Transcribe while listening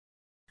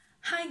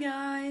Hi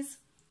guys!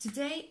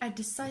 Today I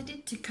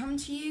decided to come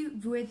to you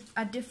with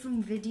a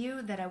different video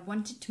that I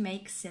wanted to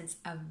make since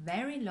a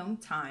very long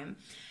time,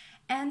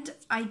 and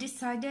I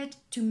decided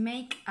to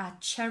make a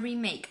cherry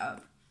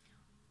makeup.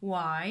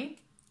 Why?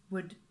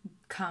 Would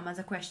come as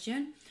a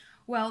question.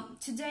 Well,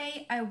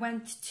 today I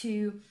went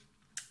to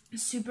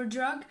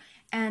Superdrug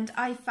and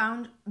I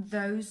found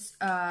those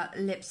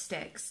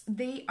lipsticks.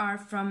 They are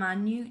from a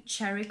new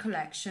cherry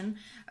collection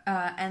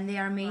and they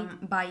are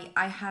made by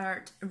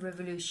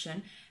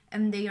iheartrevolution,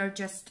 and they are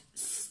just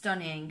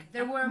stunning.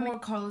 There were more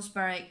colors,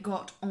 but I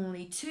got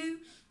only two.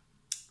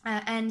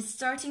 And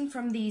starting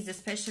from these,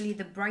 especially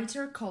the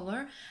brighter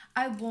color,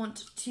 I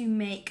want to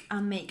make a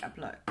makeup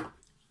look.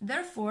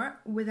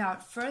 Therefore,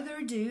 without further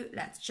ado,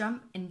 let's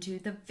jump into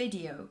the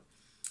video.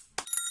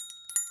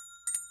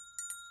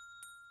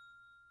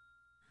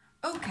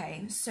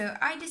 Okay, so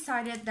I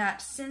decided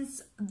that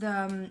since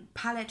the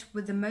palette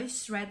with the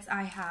most reds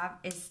I have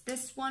is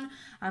this one,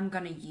 I'm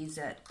gonna use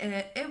it.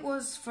 It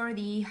was for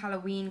the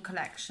Halloween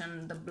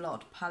collection, the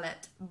Blood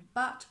palette,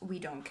 but we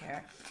don't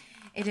care.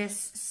 It is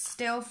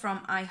still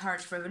from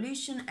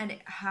iheartrevolution and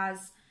it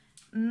has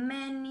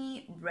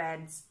many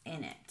reds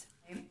in it.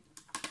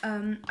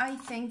 I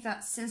think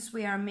that since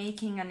we are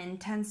making an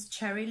intense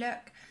cherry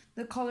look,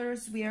 the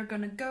colors we are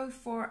gonna go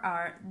for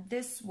are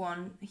this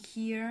one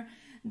here,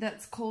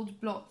 that's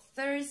called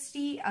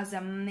Bloodthirsty as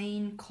a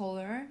main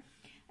color,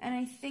 and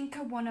I think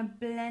I want to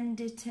blend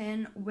it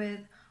in with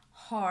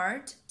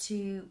Heart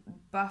to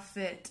buff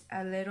it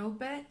a little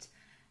bit,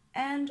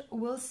 and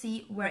we'll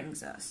see where it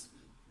brings us.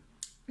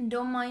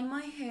 Don't mind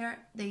my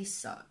hair, they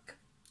suck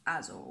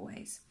as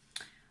always.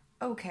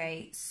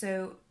 Okay,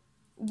 so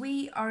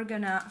we are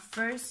gonna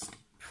first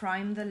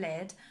prime the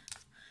lid.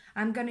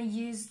 I'm gonna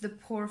use the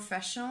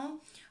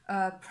Professional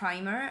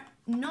primer,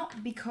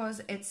 not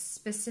because it's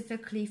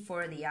specifically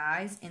for the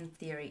eyes, in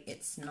theory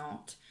it's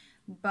not,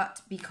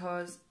 but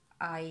because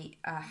I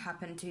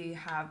happen to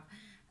have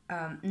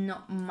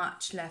not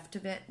much left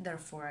of it,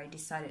 therefore I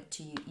decided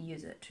to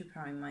use it to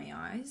prime my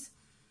eyes.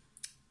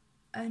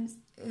 And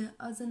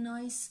as a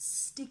nice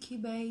sticky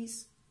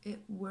base, it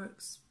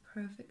works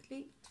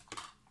perfectly.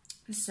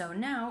 So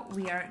now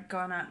we are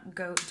gonna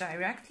go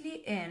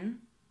directly in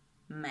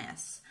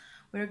mess.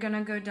 We're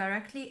gonna go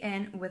directly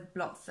in with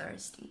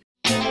Bloodthirsty.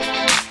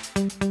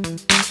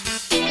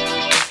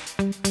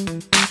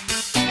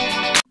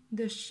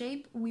 The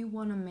shape we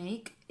wanna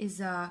make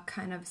is a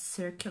kind of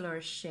circular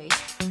shape.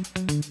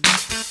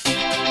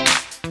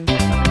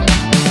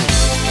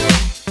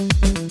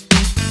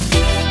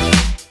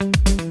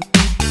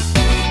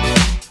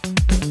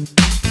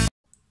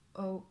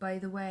 Oh, by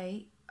the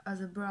way, as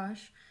a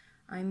brush,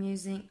 I'm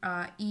using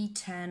a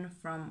E10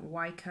 from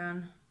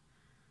Wycon,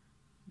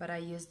 but I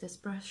use this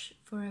brush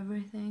for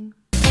everything.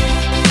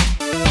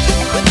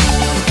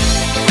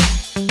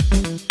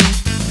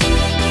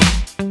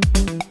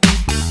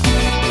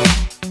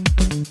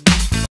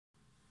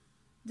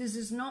 This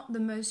is not the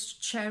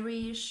most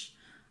cherryish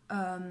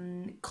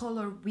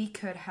color we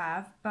could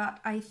have, but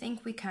I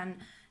think we can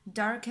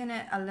darken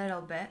it a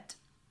little bit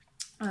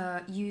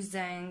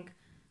using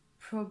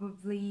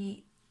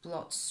probably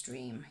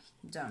Bloodstream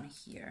down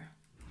here.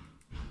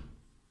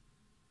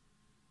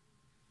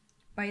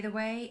 By the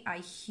way, I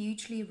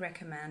hugely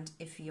recommend,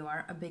 if you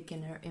are a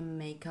beginner in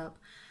makeup,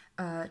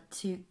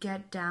 to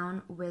get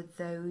down with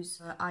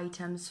those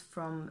items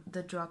from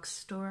the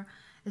drugstore,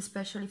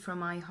 especially from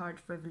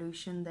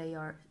iheartrevolution. They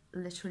are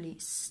literally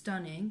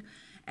stunning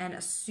and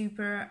a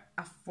super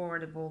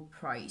affordable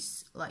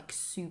price, like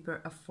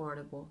super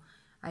affordable.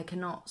 I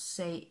cannot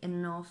say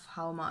enough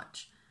how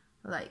much,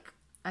 like,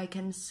 I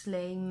can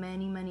slay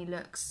many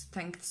looks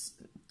thanks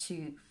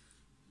to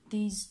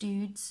these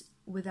dudes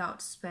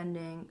without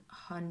spending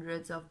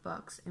hundreds of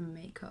bucks in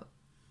makeup.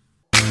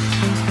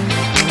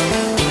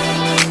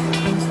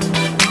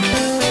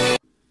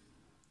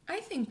 I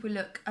think we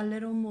look a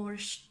little more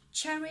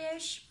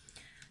cherryish.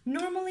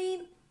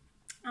 Normally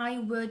I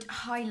would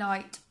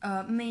highlight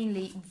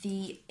mainly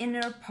the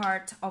inner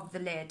part of the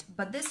lid,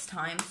 but this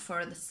time,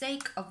 for the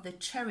sake of the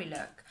cherry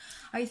look,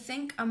 I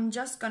think I'm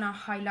just gonna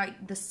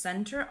highlight the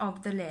center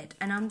of the lid,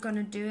 and I'm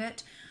gonna do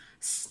it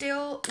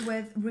still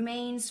with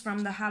remains from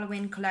the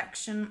Halloween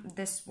collection.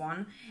 This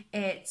one,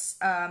 it's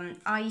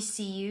I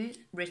See You,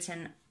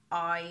 written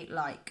I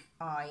like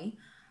I,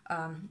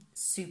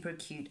 super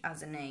cute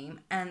as a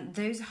name, and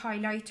those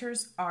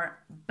highlighters are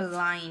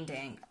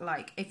blinding.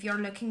 Like, if you're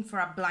looking for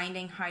a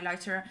blinding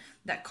highlighter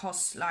that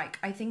costs, like,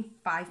 I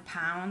think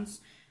 £5,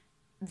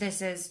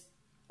 this is,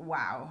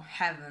 wow,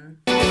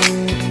 heaven.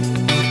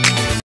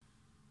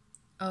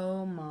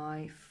 Oh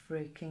my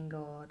freaking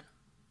god.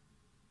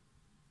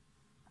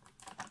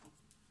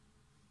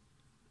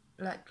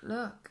 Like,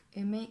 look,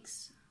 it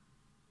makes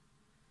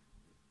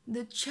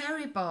the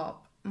cherry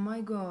pop.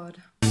 My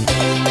god.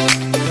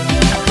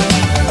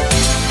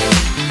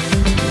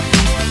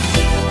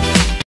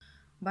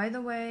 By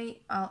the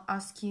way, I'll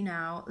ask you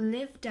now,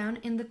 leave down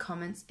in the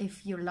comments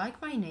if you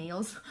like my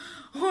nails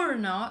or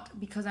not,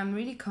 because I'm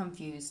really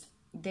confused.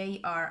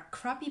 they are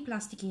crappy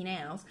plasticky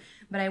nails,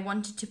 but I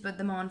wanted to put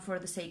them on for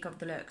the sake of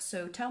the look.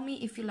 So tell me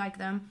if you like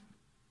them.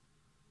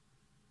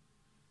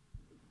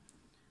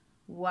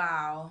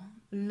 Wow,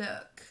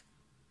 look.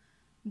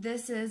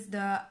 This is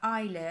the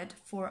eyelid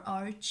for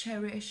our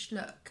cherished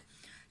look.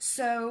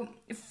 So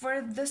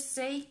for the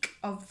sake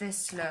of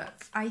this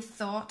look, I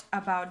thought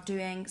about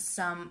doing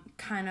some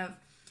kind of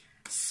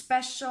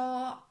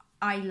special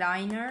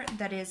eyeliner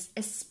that is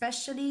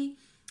especially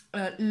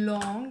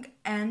long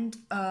and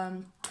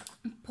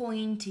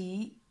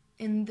pointy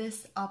in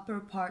this upper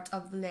part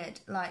of the lid,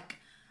 like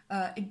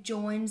it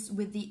joins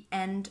with the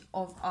end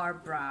of our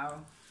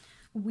brow.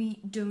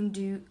 We don't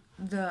do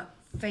the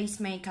face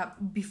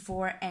makeup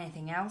before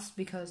anything else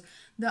because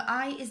the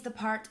eye is the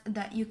part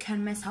that you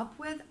can mess up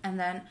with and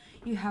then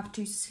you have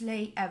to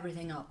slay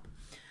everything up.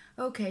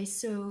 Okay,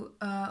 so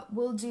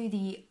we'll do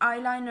the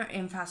eyeliner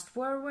in fast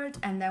forward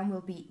and then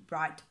we'll be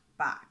right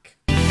back.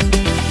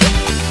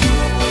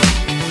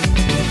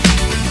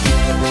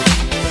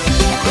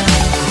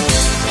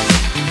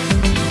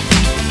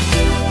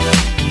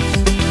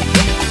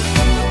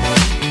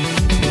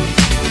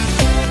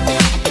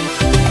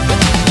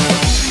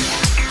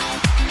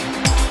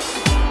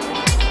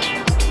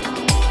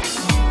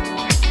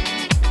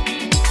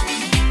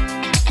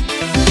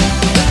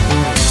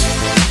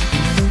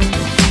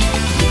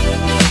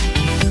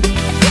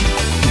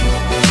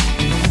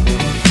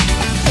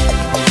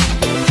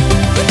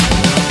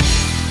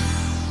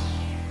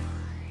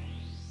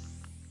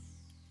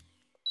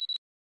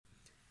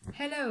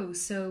 Hello,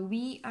 so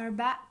we are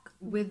back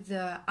with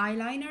the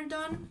eyeliner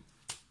done.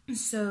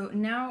 So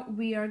now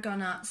we are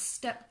gonna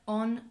step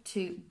on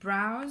to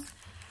brows,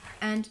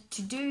 and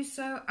to do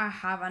so I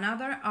have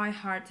another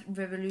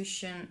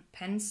iheartrevolution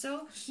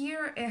pencil.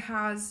 Here it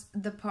has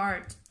the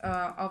part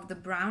of the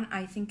brown,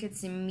 I think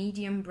it's in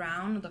medium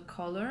brown, the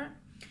color,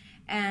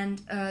 and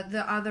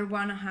the other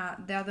one,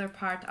 the other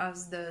part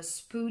has the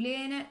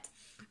spoolie in it.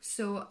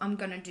 So I'm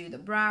gonna do the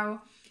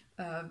brow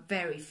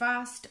very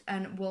fast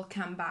and we'll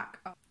come back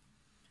up.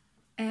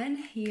 And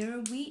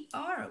here we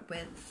are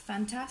with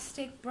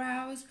fantastic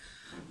brows,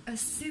 a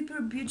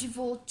super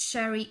beautiful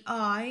cherry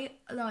eye.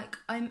 Like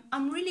I'm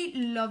really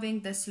loving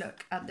this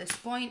look at this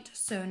point.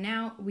 So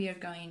now we are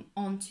going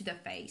on to the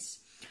face.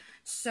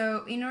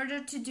 So in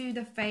order to do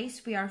the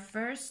face, we are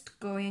first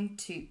going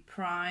to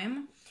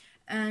prime.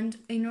 And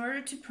in order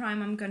to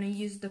prime, I'm going to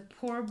use the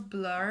Pore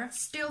Blur,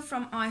 still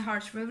from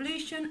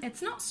iheartrevolution.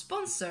 It's not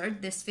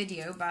sponsored, this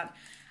video, but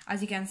as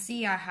you can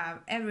see, I have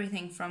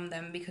everything from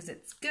them because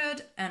it's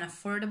good and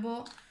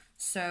affordable.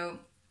 So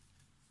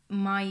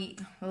my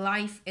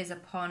life is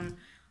upon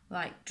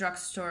like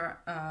drugstore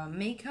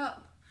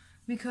makeup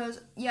because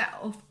yeah,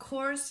 of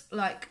course,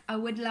 like I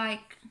would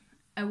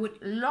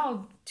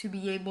love to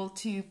be able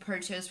to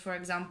purchase, for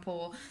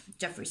example,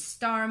 Jeffree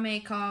Star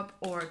makeup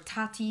or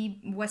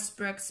Tati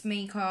Westbrook's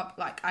makeup.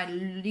 Like I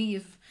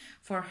live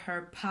for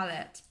her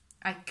palette.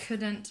 I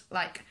couldn't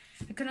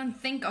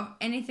think of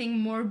anything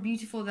more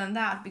beautiful than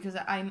that because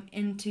I'm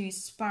into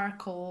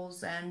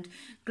sparkles and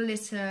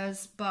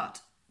glitters, but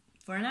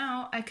for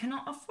now I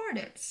cannot afford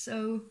it.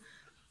 So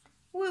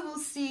we will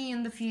see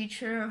in the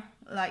future.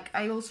 Like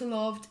I also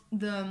loved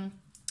the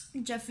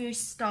Jeffree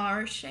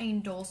Star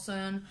Shane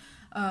Dawson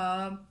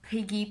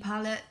Piggy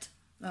palette,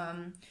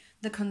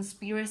 the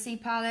Conspiracy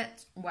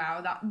palette.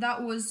 Wow,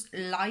 that was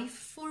life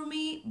for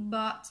me,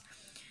 but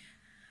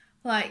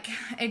like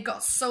it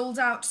got sold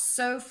out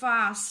so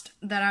fast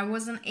that I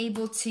wasn't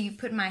able to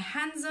put my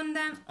hands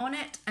on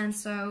it, and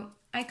so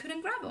I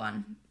couldn't grab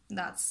one.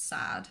 That's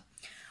sad.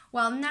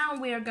 Well, now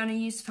we are gonna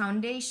use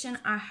foundation.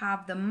 I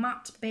have the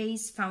matte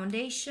base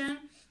foundation,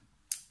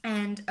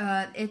 and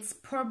it's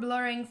pore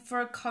blurring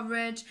for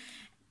coverage.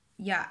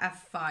 Yeah,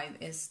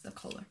 F5 is the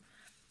color.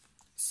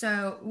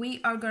 So we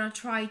are gonna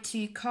try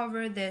to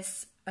cover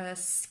this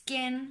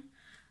skin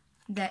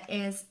that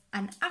is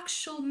an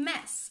actual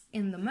mess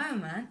in the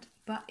moment,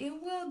 but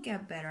it will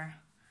get better.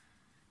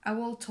 I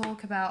will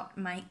talk about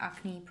my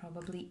acne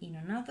probably in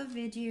another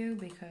video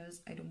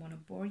because I don't want to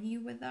bore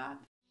you with that.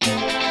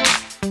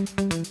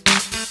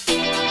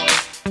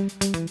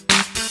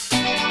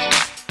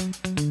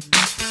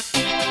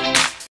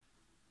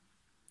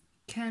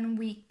 Can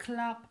we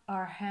clap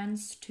our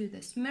hands to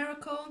this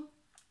miracle?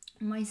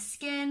 My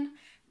skin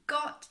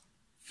got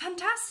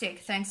fantastic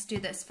thanks to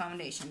this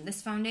foundation.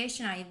 This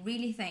foundation, I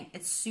really think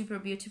it's super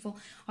beautiful.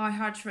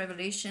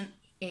 iheartrevolution,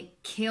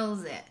 it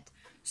kills it.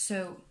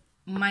 So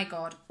my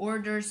god,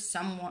 order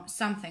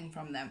something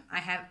from them. I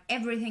have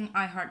everything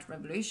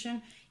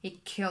iheartrevolution.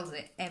 It kills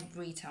it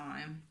every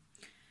time.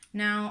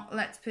 Now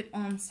let's put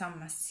on some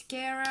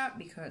mascara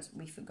because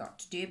we forgot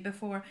to do it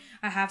before.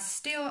 I have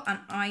still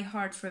an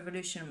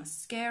iheartrevolution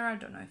mascara. I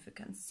don't know if you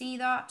can see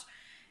that.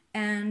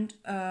 And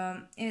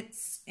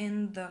it's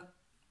in the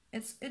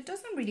it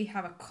doesn't really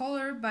have a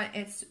color, but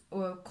it's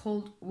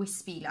called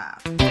Wispy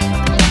Lab.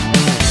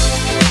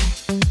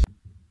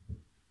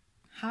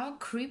 How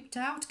creeped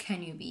out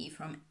can you be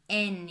from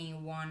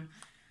anyone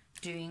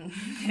doing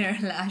their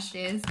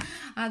lashes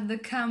at the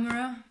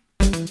camera?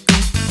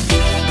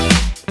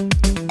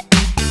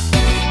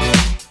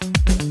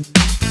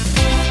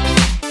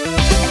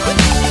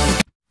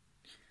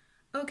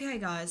 Okay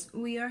guys,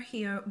 we are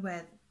here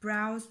with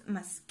brows,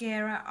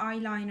 mascara,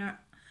 eyeliner,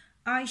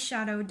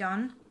 eyeshadow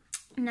done.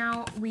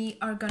 Now we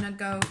are gonna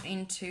go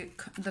into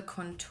the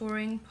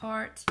contouring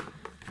part.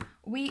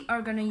 We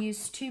are gonna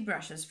use two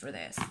brushes for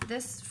this.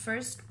 This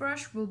first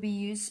brush will be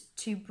used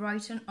to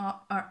brighten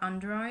up our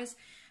under eyes,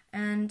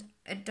 and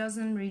it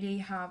doesn't really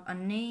have a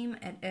name.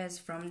 It is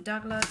from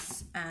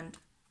Douglas and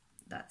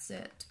that's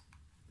it.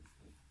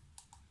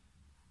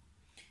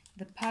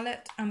 The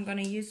palette I'm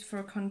gonna use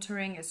for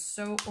contouring is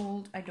so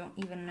old, I don't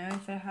even know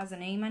if it has a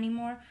name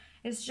anymore.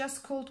 It's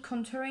just called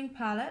Contouring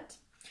Palette.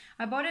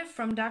 I bought it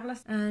from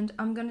Douglas, and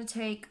I'm gonna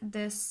take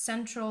this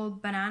central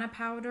banana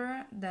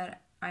powder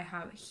that I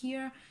have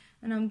here,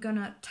 and I'm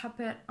gonna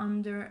tap it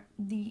under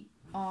the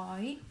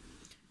eye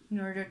in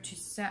order to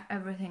set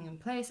everything in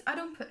place. I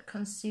don't put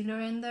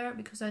concealer in there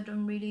because I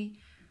don't really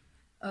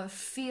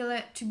feel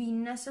it to be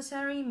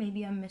necessary.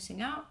 Maybe I'm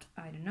missing out,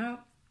 I don't know.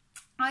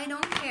 I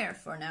don't care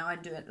for now, I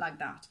do it like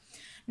that.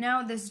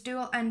 Now this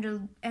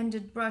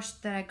dual-ended brush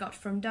that I got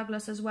from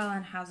Douglas as well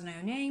and has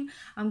no name,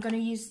 I'm gonna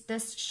use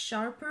this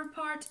sharper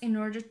part in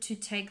order to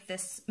take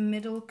this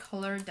middle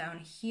color down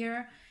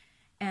here,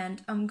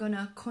 and I'm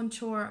gonna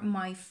contour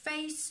my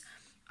face.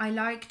 I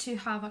like to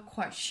have a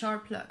quite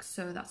sharp look,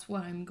 so that's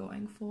what I'm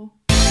going for.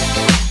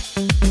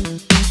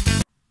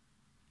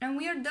 And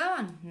we are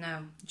done.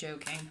 No,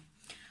 joking.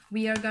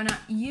 We are gonna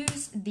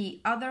use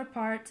the other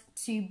part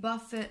to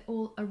buff it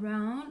all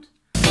around.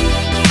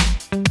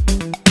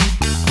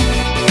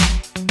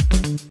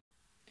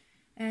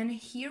 And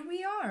here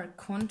we are,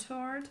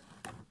 contoured.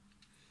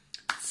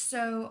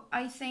 So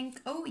I think,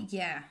 oh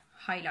yeah,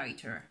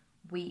 highlighter.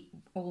 We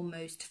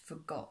almost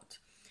forgot.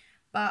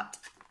 But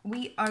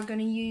we are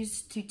gonna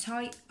use to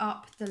tie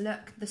up the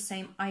look the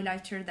same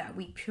highlighter that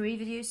we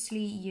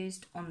previously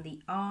used on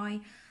the eye.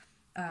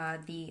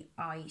 The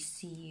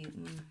IC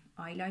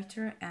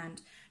highlighter, and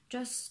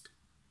just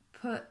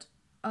put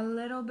a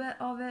little bit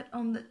of it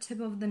on the tip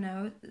of the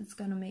nose. It's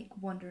gonna make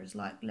wonders.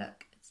 Like,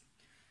 look,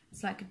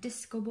 it's like a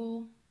disco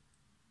ball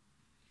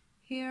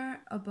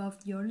here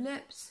above your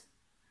lips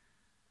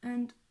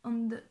and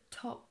on the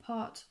top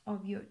part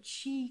of your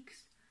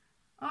cheeks.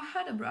 I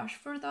had a brush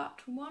for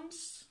that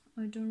once,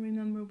 I don't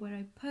remember where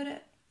I put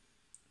it,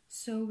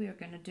 so we are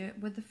gonna do it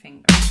with the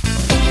finger.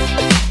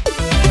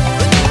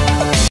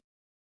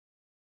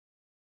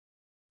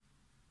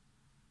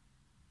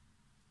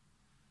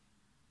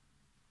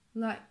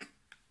 Like,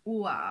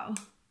 wow,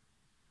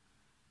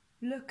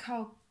 look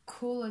how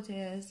cool it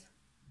is.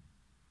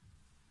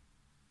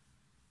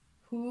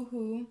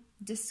 Hoo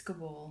disco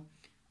ball.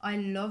 I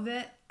love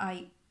it.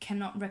 I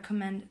cannot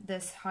recommend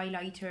this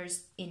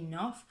highlighters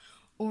enough,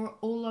 or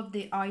all of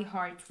the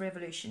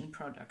iHeartRevolution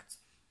products.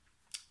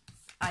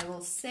 I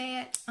will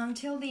say it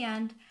until the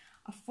end,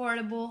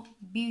 affordable,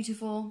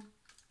 beautiful,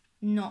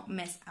 not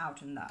miss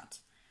out on that.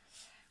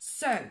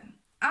 So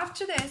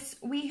after this,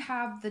 we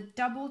have the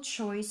double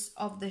choice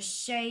of the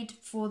shade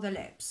for the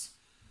lips.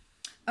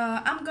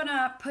 I'm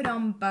gonna put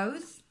on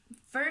both.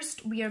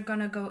 First, we are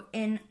gonna go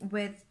in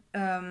with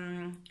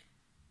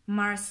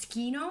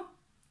Maraschino.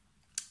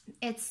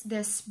 It's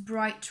this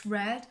bright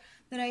red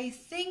that I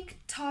think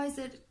ties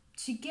it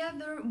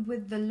together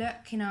with the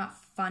look in a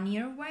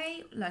funnier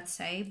way, let's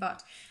say,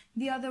 but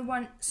the other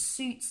one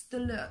suits the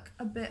look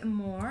a bit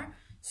more.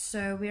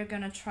 So we're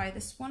gonna try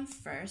this one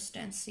first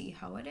and see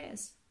how it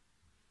is.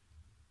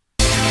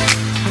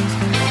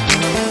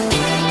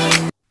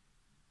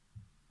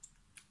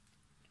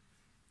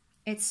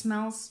 It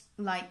smells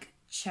like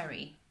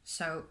cherry,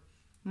 so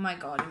my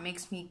god, it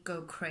makes me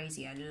go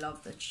crazy. I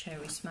love the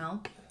cherry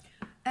smell.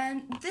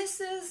 And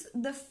this is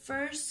the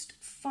first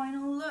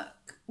final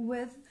look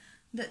with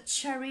the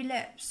cherry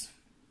lips.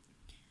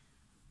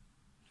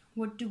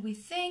 What do we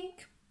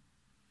think?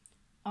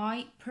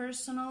 I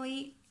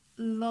personally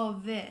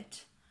love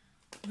it,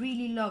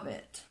 really love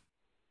it.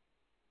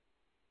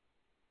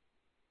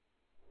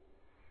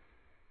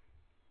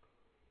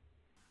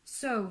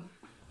 So,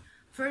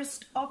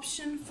 first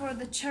option for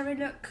the cherry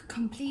look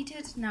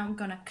completed. Now I'm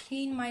gonna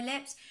clean my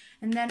lips,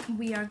 and then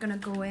we are gonna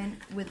go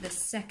in with the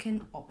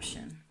second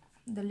option.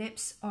 The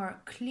lips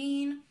are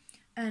clean,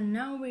 and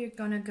now we're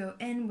gonna go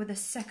in with the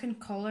second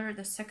color.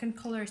 The second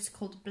color is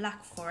called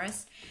Black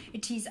Forest.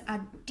 It is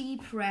a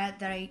deep red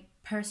that I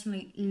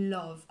personally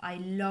love. I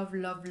love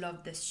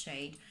this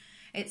shade.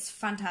 It's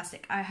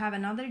fantastic. I have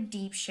another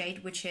deep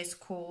shade which is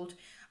called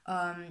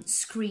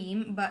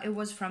Scream, but it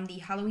was from the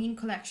Halloween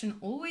collection,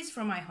 always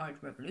from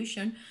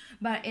iHeartRevolution,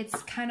 but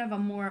it's kind of a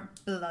more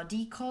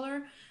bloody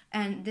color,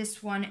 and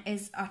this one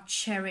is a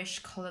cherish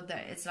color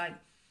that is like,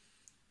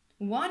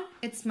 one,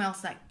 it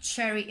smells like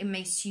cherry, it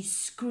makes you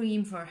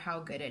scream for how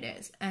good it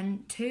is,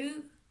 and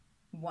two,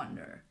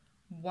 wonders.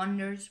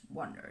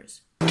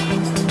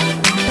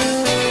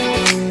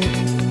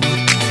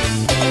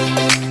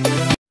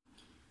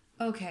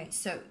 Okay,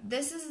 so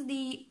this is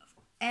the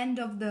end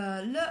of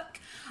the look.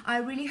 I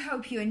really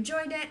hope you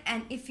enjoyed it,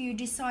 and if you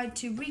decide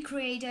to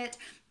recreate it,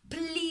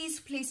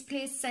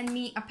 please send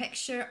me a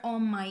picture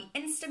on my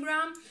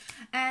Instagram.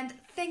 And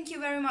thank you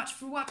very much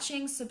for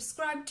watching.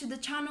 Subscribe to the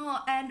channel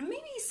and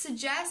maybe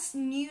suggest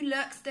new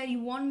looks that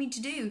you want me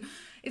to do.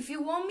 If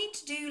you want me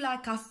to do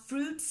like a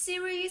fruit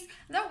series,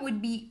 that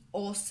would be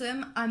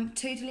awesome. I'm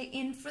totally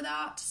in for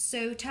that.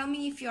 So tell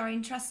me if you are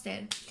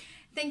interested.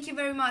 Thank you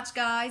very much,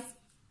 guys.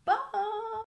 Bye.